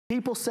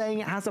People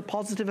saying it has a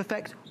positive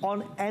effect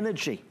on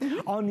energy,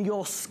 on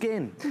your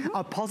skin,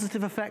 a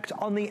positive effect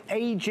on the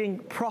aging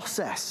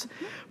process.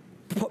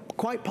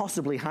 Quite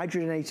possibly,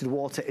 hydrogenated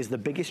water is the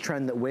biggest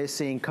trend that we're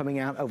seeing coming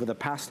out over the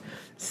past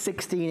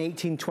 16,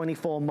 18,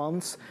 24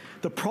 months.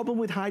 The problem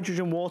with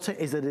hydrogen water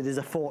is that it is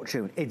a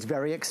fortune. It's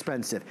very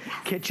expensive.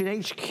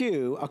 Kitchen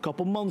HQ, a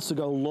couple months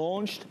ago,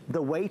 launched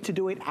the way to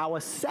do it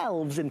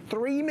ourselves in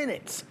 3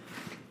 minutes.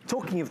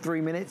 Talking of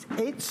 3 minutes,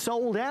 it's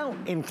sold out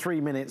in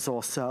 3 minutes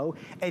or so.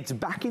 It's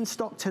back in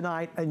stock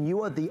tonight, and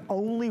you are the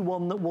only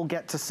one that will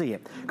get to see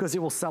it because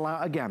it will sell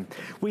out again.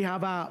 We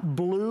have our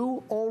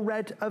blue or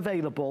red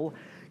available.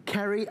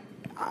 Kerry,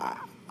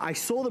 I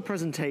saw the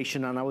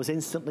presentation and I was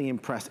instantly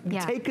impressed.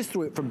 Yeah. Take us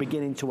through it from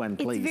beginning to end,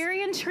 please. It's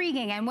very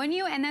intriguing, and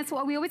and that's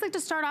what we always like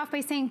to start off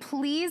by saying,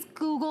 please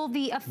Google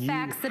the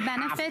effects, the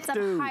benefits of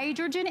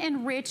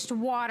hydrogen-enriched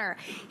water.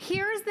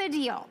 Here's the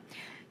deal.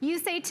 You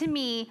say to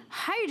me,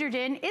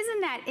 hydrogen,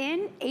 isn't that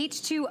in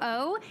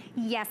H2O?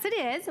 Yes, it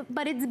is,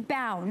 but it's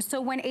bound. So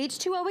when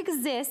H2O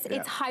exists,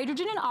 it's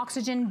hydrogen and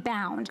oxygen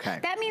bound.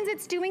 That means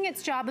it's doing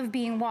its job of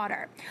being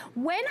water.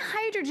 When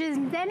hydrogen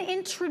is then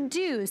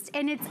introduced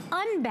and it's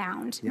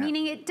unbound,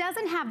 meaning it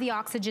doesn't have the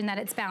oxygen that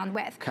it's bound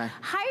with,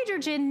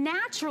 hydrogen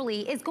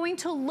naturally is going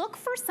to look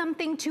for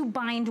something to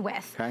bind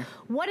with.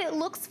 What it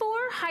looks for,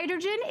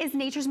 hydrogen, is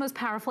nature's most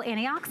powerful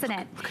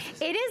antioxidant.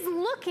 It is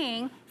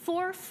looking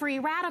for free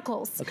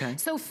radicals.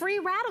 So free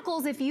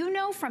radicals, if you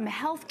know from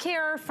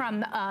healthcare,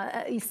 from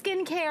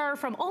skincare,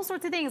 from all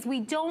sorts of things, we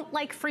don't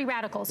like free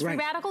radicals. Free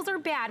radicals are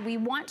bad. We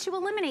want to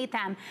eliminate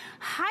them.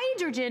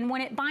 Hydrogen,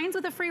 when it binds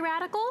with a free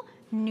radical,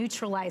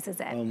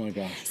 neutralizes it. Oh my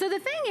gosh. So the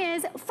thing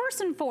is,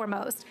 first and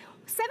foremost,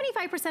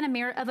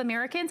 75% of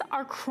Americans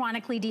are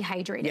chronically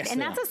dehydrated, and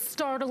that's a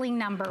startling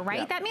number,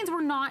 right? That means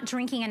we're not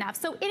drinking enough.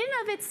 So in and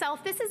of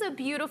itself, this is a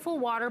beautiful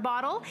water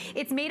bottle.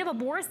 It's made of a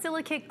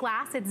borosilicate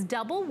glass. It's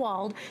double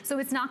walled, so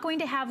it's not going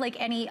to have like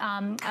any,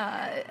 what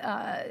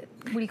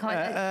do you call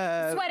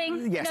it?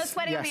 Sweating, no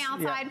sweating on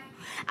the outside.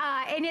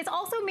 And it's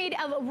also made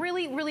of a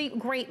really, really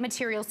great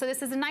material. So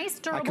this is a nice,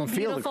 durable, beautiful glass. I can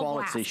feel the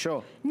quality,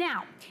 sure.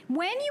 Now,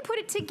 when you put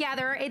it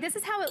together, this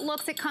is how it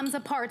looks. It comes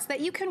apart so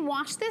that you can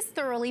wash this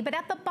thoroughly, but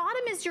at the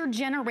bottom is your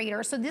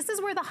generator. So this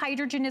is where the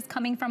hydrogen is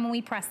coming from when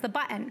we press the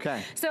button.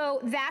 So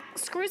that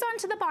screws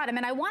onto the bottom.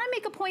 And I want to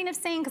make a point of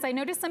saying, because I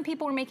noticed some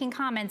people were making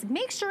comments,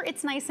 make sure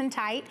it's nice and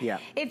tight.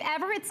 If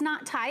ever it's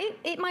not tight,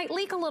 it might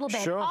leak a little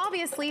bit.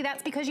 Obviously,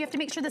 that's because you have to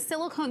make sure the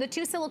silicone, the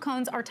two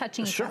silicones are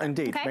touching each other.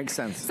 Indeed, makes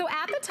sense. So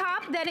at the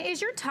top, then it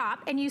is your top,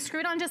 and you screw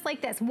it on just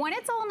like this. When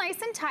it's all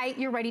nice and tight,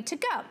 you're ready to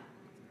go.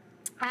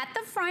 At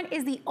the front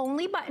is the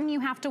only button you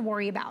have to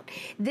worry about.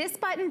 This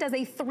button does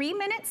a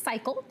 3-minute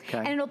cycle,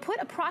 and it'll put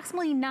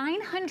approximately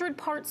 900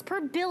 parts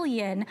per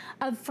billion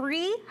of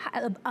free,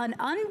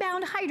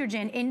 unbound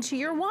hydrogen into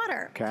your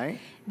water.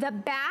 The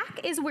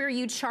back is where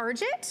you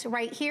charge it,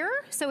 right here.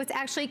 So it's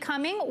actually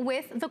coming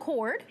with the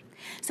cord.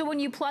 So when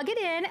you plug it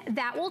in,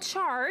 that will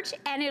charge,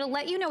 and it'll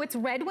let you know it's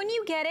red when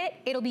you get it,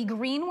 it'll be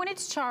green when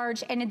it's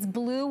charged, and it's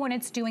blue when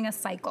it's doing a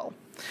cycle.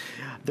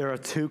 There are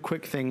two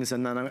quick things,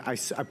 and then I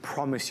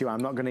promise you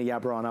I'm not going to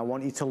yabber on. I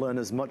want you to learn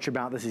as much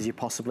about this as you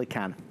possibly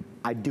can.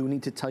 I do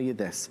need to tell you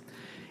this.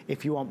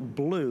 If you want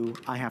blue,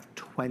 I have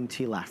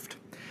 20 left.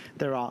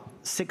 There are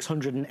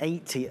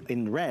 680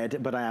 in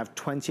red, but I have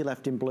 20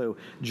 left in blue.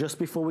 Just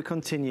before we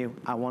continue,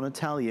 I want to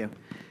tell you,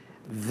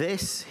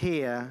 this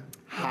here,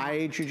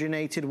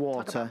 hydrogenated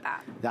water,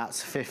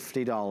 that's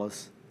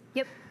 $50.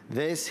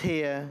 This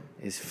here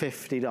is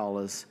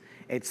 $50.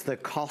 It's the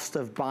cost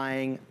of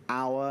buying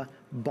our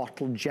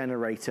bottle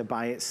generator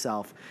by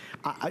itself.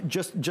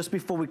 Just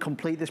before we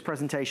complete this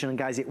presentation, and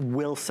guys, it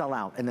will sell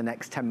out in the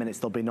next 10 minutes.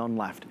 There'll be none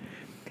left.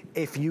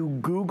 If you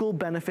Google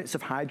benefits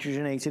of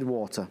hydrogenated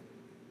water,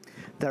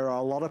 there are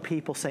a lot of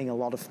people saying a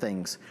lot of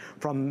things,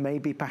 from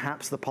maybe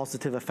perhaps the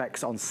positive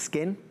effects on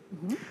skin,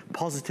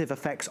 positive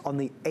effects on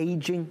the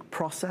aging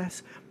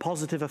process,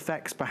 positive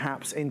effects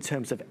perhaps in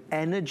terms of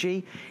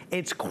energy.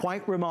 It's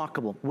quite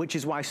remarkable, which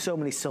is why so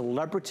many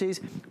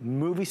celebrities,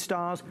 movie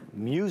stars,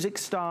 music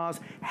stars,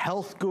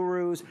 health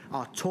gurus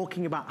are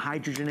talking about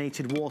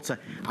hydrogenated water.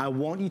 I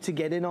want you to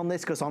get in on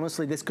this, because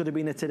honestly, this could have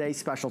been a Today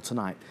Special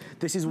tonight.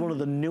 This is one of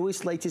the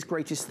newest, latest,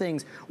 greatest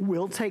things.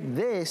 We'll take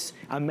this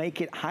and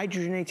make it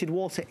hydrogenated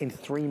water in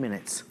 3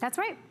 minutes. That's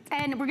right.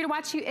 And we're gonna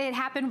watch it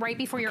happen right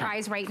before your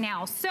eyes right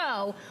now.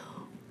 So,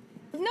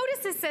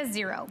 notice this says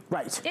 0.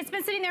 It's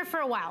been sitting there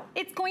for a while.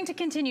 It's going to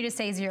continue to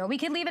say 0. We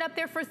can leave it up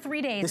there for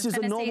 3 days. This is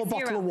a normal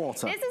bottle of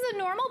water. This is a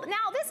normal,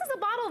 now this is a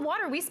bottle of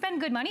water we spend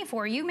good money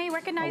for. You may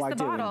recognize the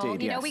bottle.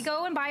 Indeed, you know, we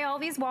go and buy all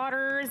these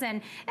waters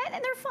and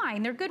they're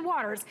fine, they're good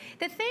waters.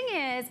 The thing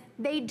is,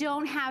 they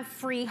don't have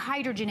free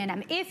hydrogen in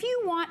them. If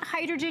you want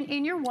hydrogen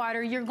in your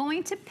water, you're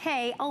going to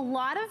pay a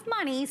lot of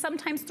money,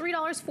 sometimes $3,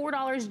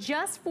 $4,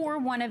 just for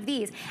one of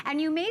these.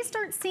 And you may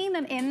start seeing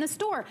them in the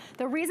store.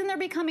 The reason they're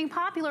becoming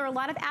popular, a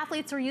lot of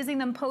athletes athletes are using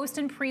them post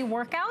and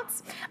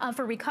pre-workouts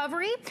for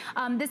recovery.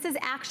 This is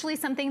actually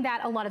something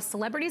that a lot of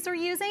celebrities are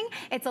using.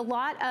 It's a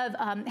lot of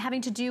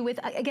having to do with,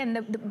 again,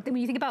 when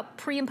you think about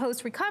pre and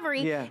post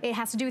recovery, it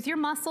has to do with your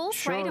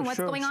muscles, right, and what's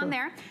going on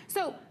there.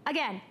 So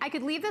again, I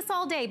could leave this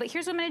all day, but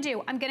here's what I'm gonna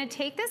do. I'm gonna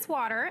take this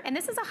water, and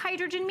this is a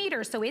hydrogen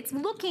meter, so it's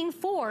looking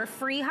for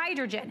free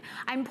hydrogen.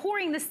 I'm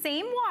pouring the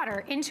same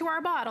water into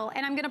our bottle,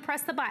 and I'm gonna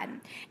press the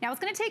button. Now it's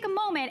gonna take a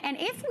moment, and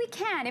if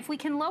we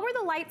can lower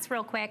the lights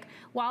real quick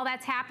while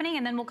that's happening,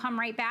 and then we'll come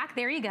right back.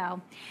 There you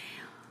go.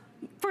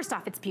 First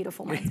off, it's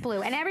beautiful when it's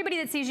blue. And everybody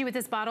that sees you with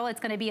this bottle, it's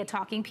gonna be a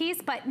talking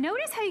piece. But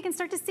notice how you can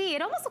start to see,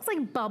 it almost looks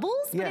like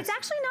bubbles, but it's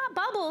actually not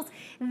bubbles.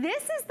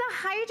 This is the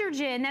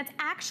hydrogen that's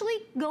actually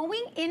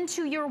going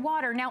into your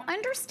water. Now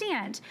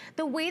understand,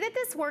 the way that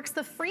this works,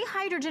 the free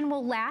hydrogen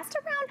will last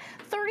around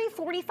 30,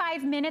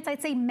 45 minutes,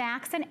 I'd say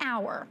max an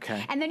hour.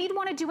 And then you'd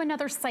wanna do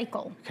another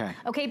cycle.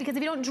 Okay, because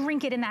if you don't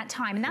drink it in that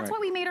time. And that's why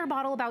we made our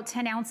bottle about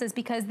 10 ounces,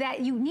 because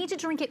that you need to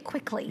drink it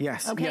quickly.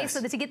 Okay,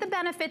 so that to get the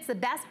benefits, the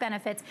best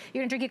benefits,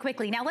 you're gonna drink it quickly.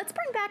 Now let's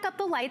bring back up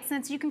the lights so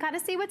you can kind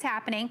of see what's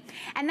happening.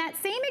 And that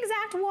same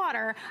exact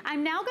water,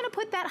 I'm now gonna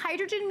put that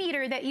hydrogen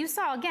meter that you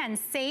saw, again,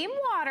 same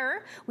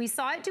water, we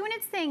saw it doing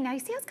its thing. Now you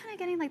see how it's kind of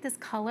getting like this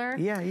color?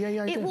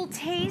 It will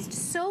taste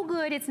so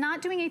good. It's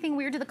not doing anything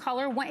weird to the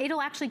color.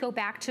 It'll actually go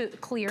back to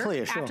clear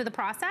after the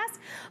process.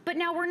 But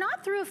now we're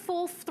not through a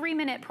full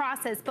 3-minute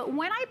process, but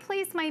when I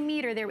place my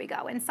meter, there we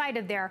go, inside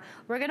of there,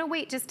 we're gonna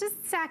wait just a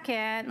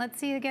second. Let's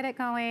see, get it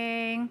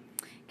going.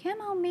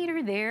 Come on,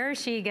 meter, there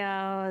she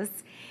goes.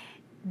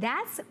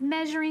 That's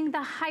measuring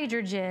the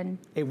hydrogen.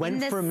 It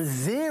went from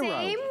 0.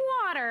 Same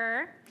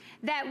water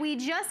that we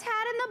just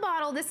had in the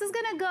bottle. This is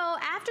gonna go,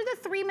 after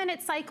the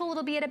 3-minute cycle,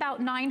 it'll be at about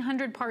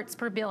 900 parts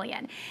per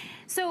billion.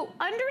 So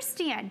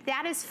understand,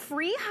 that is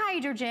free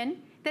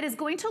hydrogen that is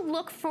going to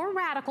look for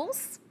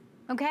radicals,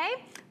 okay,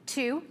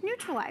 to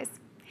neutralize.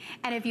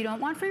 And if you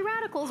don't want free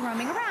radicals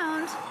roaming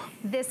around,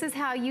 this is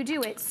how you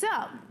do it. So,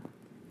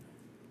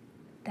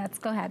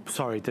 go ahead.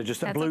 Sorry,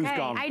 blue's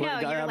gone. I know,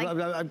 you're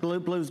like,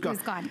 blue's gone.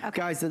 Blue's gone,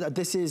 okay. Guys,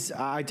 this is,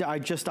 I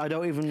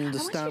don't even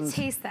understand. I want you to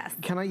taste this.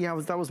 Can I? Yeah,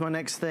 that was my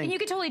next thing. And you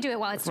can totally do it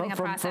while it's doing a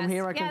process. From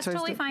here I can taste it? Yeah,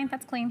 it's totally fine,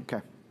 that's clean.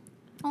 Okay.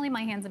 Only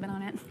my hands have been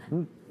on it.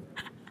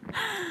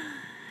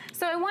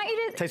 So I want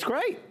you to... Tastes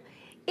great.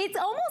 It's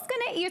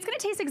gonna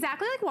taste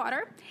exactly like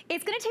water.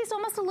 It's gonna taste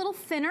almost a little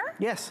thinner.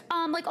 Yes.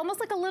 Like almost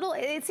like a little,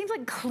 it seems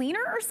like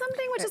cleaner or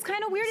something, which is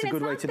kind of weird. It's a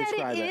good way to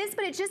describe it. It is,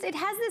 but it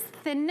has this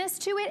thinness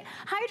to it.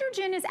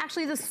 Hydrogen is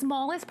actually the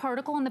smallest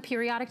particle on the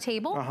periodic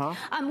table,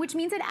 which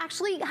means it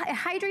actually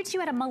hydrates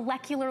you at a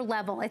molecular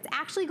level. It's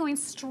actually going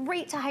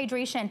straight to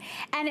hydration.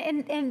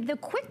 And the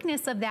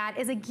quickness of that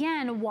is,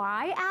 again,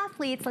 why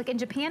athletes, like in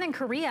Japan and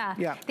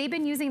Korea, they've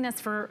been using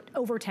this for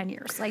over 10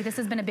 years. Like, this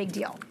has been a big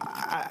deal.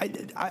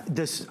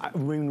 I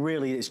mean,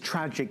 really, it's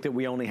tragic that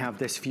we only have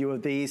this few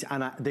of these,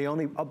 and the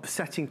only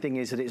upsetting thing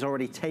is that it's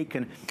already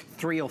taken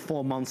 3 or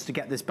 4 months to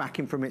get this back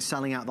in from it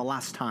selling out the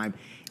last time.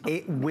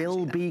 It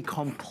will be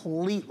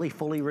completely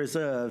fully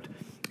reserved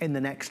in the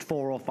next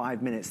 4 or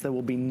 5 minutes. There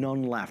will be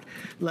none left.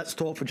 Let's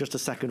talk for just a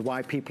second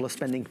why people are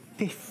spending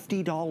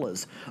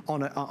 $50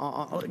 on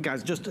a,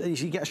 guys, just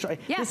as you get straight,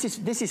 this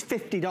is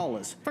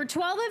 $50. For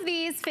 12 of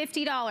these,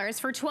 $50.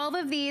 For 12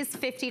 of these,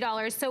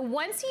 $50. So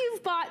once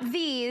you've bought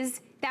these,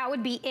 that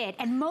would be it.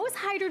 And most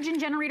hydrogen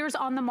generators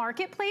on the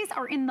marketplace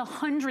are in the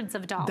hundreds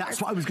of dollars.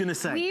 That's what I was gonna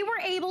say. We were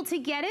able to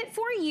get it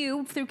for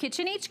you through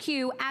Kitchen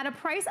HQ at a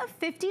price of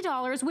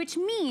 $50, which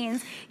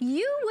means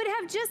you would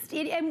have just,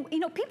 and you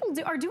know, people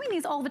are doing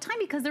these all the time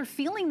because they're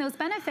feeling those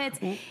benefits.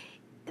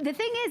 The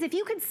thing is, if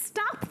you could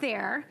stop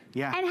there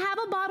and have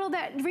a bottle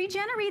that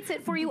regenerates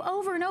it for you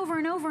over and over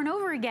and over and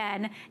over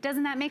again,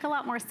 doesn't that make a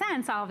lot more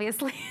sense,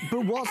 obviously?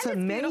 But what's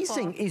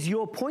amazing is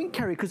your point,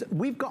 Kerry, because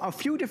we've got a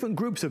few different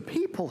groups of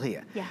people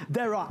here.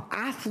 There are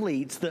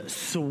athletes that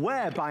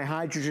swear by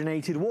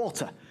hydrogenated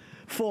water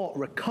for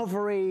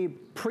recovery,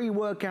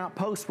 pre-workout,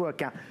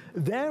 post-workout.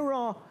 There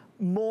are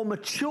more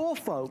mature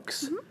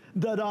folks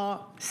that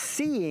are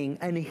seeing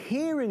and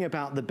hearing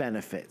about the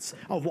benefits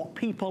of what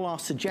people are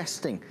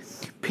suggesting.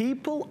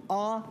 People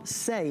are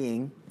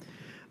saying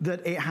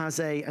that it has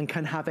and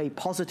can have a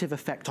positive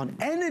effect on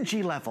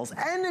energy levels.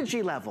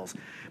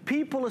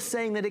 People are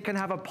saying that it can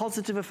have a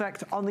positive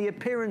effect on the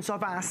appearance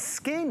of our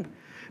skin.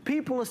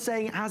 People are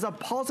saying it has a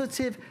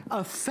positive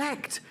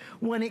effect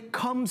when it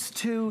comes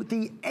to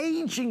the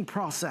aging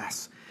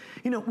process.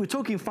 You know, we're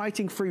talking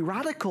fighting free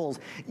radicals.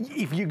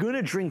 If you're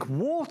gonna drink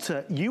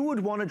water, you would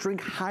wanna drink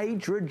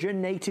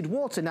hydrogenated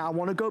water. Now, I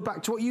wanna go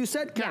back to what you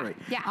said, Kerry.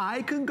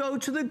 I can go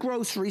to the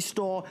grocery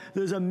store,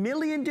 there's a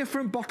million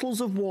different bottles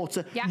of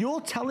water.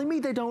 You're telling me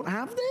they don't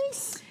have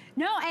this?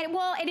 No,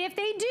 and if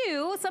they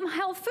do, some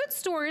health food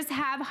stores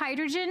have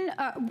hydrogen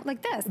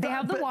like this. They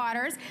have the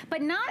waters,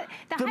 but not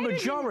the hydrogen.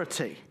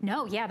 Majority.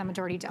 No, yeah, the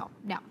majority don't.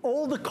 No.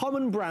 All the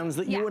common brands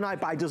that you and I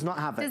buy does not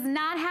have it. Does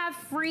not have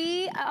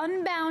free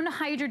unbound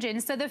hydrogen.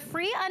 So the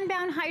free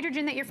unbound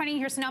hydrogen that you're finding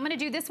here. So now I'm going to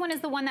do this one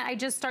is the one that I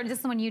just started. This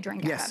is the one you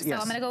drink out of. So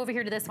I'm going to go over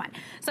here to this one.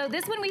 So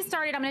this one we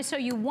started. I'm going to show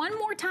you one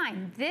more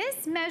time.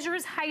 This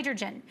measures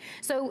hydrogen.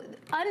 So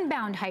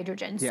unbound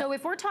hydrogen. Yeah. So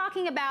if we're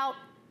talking about,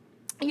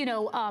 you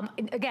know,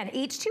 again,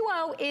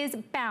 H2O is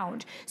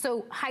bound.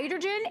 So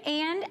hydrogen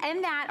and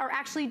that are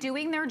actually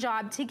doing their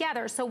job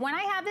together. So when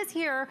I have this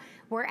here,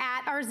 we're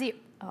at our zero.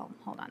 Oh,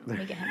 hold on, let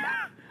me get him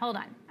back. Hold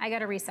on, I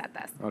gotta reset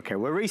this. Okay,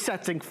 we're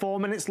resetting,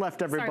 4 minutes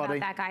left, everybody. Sorry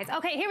about that, guys.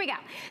 Okay, here we go.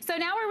 So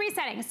now we're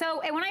resetting.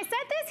 So when I set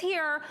this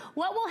here,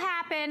 what will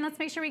happen, let's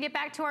make sure we get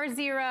back to our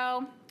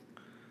 0.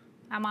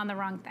 I'm on the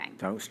wrong thing.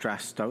 Don't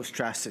stress,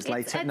 it's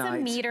late at night. It's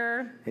a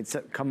meter.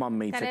 Come on,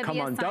 meter, come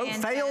on, don't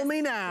fail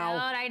me now. Oh,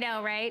 I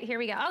know, right? Here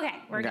we go. Okay,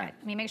 we're good.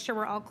 Let me make sure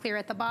we're all clear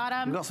at the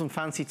bottom. We've got some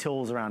fancy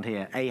tools around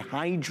here. A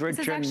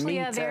hydrogen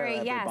meter,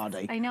 everybody.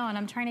 Yes, I know, and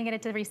I'm trying to get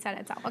it to reset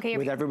itself. Okay.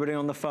 With everybody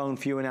on the phone,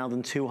 fewer now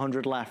than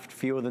 200 left,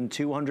 fewer than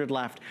 200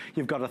 left.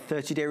 You've got a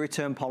 30-day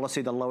return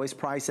policy, the lowest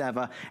price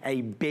ever,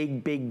 a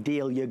big, big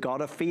deal. You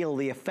gotta feel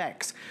the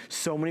effects.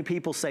 So many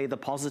people say the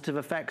positive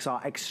effects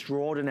are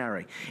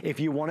extraordinary. If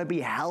you wanna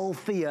be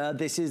healthier,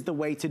 this is the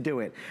way to do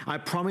it. I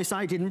promise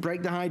I didn't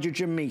break the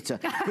hydrogen meter.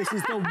 This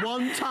is the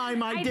one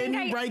time I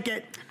didn't break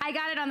it. I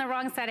got it on the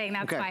wrong setting,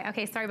 that's why.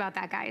 Okay, sorry about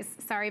that, guys.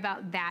 Sorry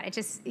about that. It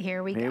just,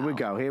 here we go. Here we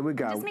go, here we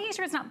go. Just making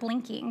sure it's not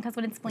blinking, because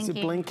when it's blinking.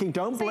 Is it blinking?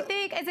 Don't blink.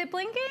 Is it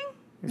blinking?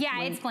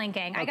 Yeah, it's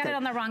blinking. I got it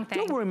on the wrong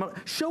thing. Don't worry,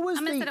 show us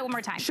I'm gonna set it one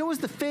more time. Show us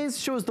the fizz,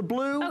 show us the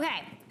blue.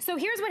 Okay, so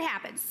here's what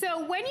happens.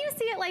 So when you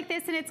see it like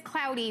this and it's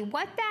cloudy,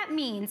 what that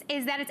means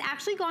is that it's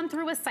actually gone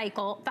through a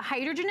cycle. The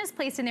hydrogen is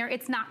placed in there.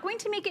 It's not going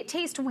to make it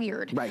taste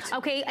weird. Right.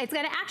 Okay, it's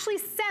gonna actually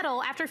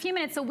settle after a few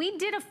minutes. So we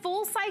did a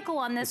full cycle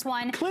on this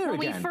one. Clear when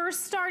again. we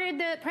first started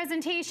the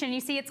presentation, you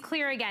see it's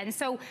clear again.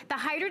 So the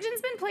hydrogen's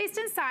been placed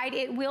inside.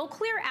 It will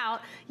clear out.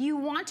 You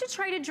want to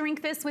try to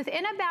drink this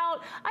within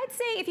about, I'd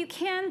say if you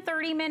can,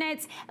 30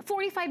 minutes,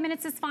 45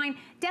 minutes is fine.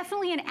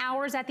 Definitely in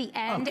hours at the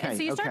end. Okay,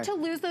 so you start to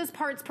lose those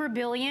parts per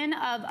billion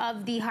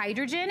of the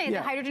hydrogen, and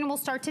the hydrogen will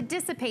start to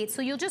dissipate.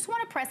 So you'll just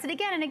want to press it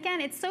again. And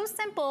again, it's so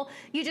simple.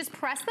 You just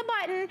press the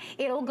button,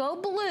 it'll go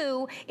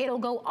blue, it'll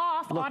go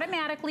off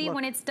automatically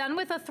when it's done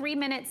with a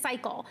 3-minute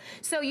cycle.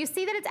 So you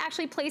see that it's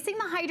actually placing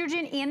the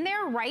hydrogen in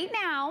there right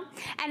now.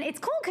 And it's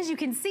cool because you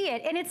can see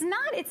it. And it's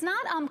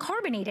not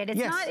carbonated. It's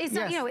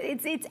not, you know,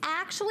 it's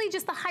actually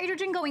just the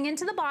hydrogen going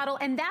into the bottle,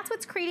 and that's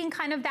what's creating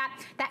kind of that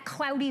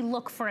cloudy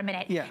look for a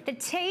minute. Yeah. The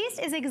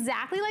taste is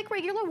exactly like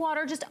regular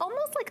water, just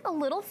almost like a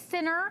little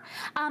thinner,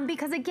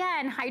 because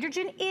again,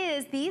 hydrogen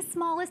is the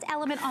smallest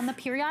element on the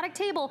periodic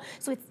table,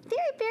 so it's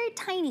very, very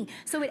tiny.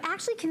 So it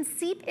actually can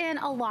seep in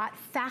a lot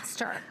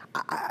faster.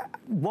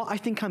 What I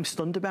think I'm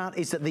stunned about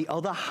is that the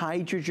other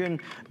hydrogen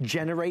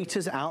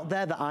generators out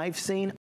there that I've seen